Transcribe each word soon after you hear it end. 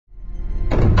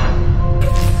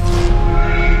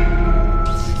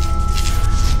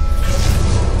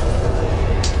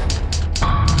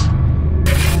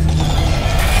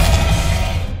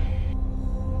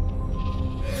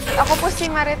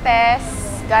Marites.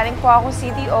 Galing po ako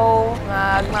CDO.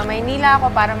 Magmamaynila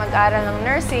ako para mag-aral ng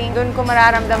nursing. Doon ko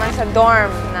mararamdaman sa dorm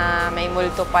na may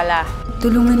multo pala.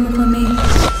 Tulungan mo kami.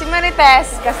 Si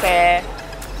Marites kasi,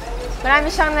 marami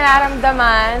siyang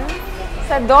nararamdaman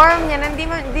sa dorm niya na hindi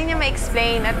niya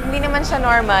ma-explain at hindi naman siya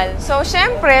normal. So,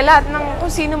 syempre, lahat ng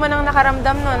kung sino man ang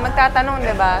nakaramdam nun, magtatanong,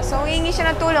 diba? So, hihingi siya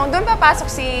ng tulong. Doon papasok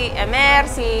si Emer,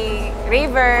 si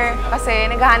Rayver, kasi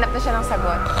naghahanap na siya ng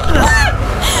sagot.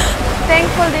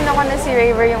 Thankful din ako na si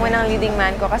Rayver yung unang leading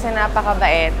man ko kasi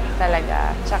napakabait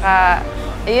talaga. Tsaka,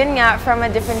 ayun nga, from a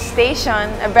different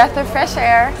station, a breath of fresh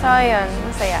air. So, ayun,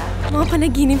 masaya. Mga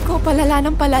panaginip ko, palala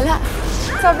ng palala.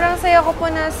 Sobrang saya ko po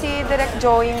na si Direk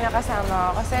Joe yung nakasama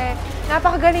ko kasi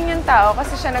napakagaling yung tao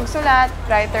kasi siya nagsulat,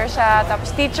 writer siya, tapos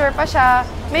teacher pa siya.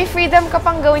 May freedom ka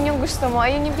pang gawin yung gusto mo.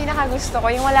 Ayun yung pinakagusto ko,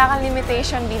 yung wala kang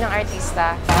limitation bilang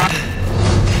artista.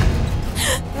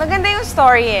 Maganda yung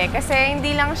story kasi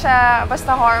hindi lang siya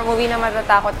basta horror movie na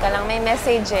matatakot ka lang. May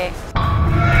message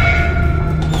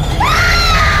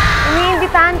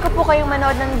Iniimbitahan ko po kayong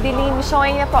manood ng Dilim.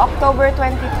 Showing niya po October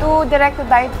 22, directed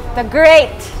by the great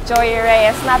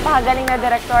Reyes. Napakagaling na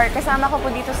director. Kasama ko po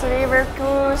dito si Rayver,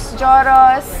 Cruz,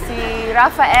 Joross, si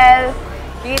Rafael,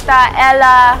 Rita,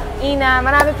 Ella, Ynna.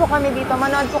 Marami po kami dito.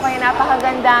 Manood po kayo.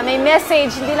 Napakaganda. May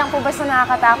message. Hindi lang po basta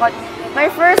nakakatakot. My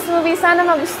first movie. Sana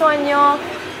magustuhan nyo.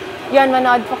 Yun,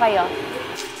 manood po kayo.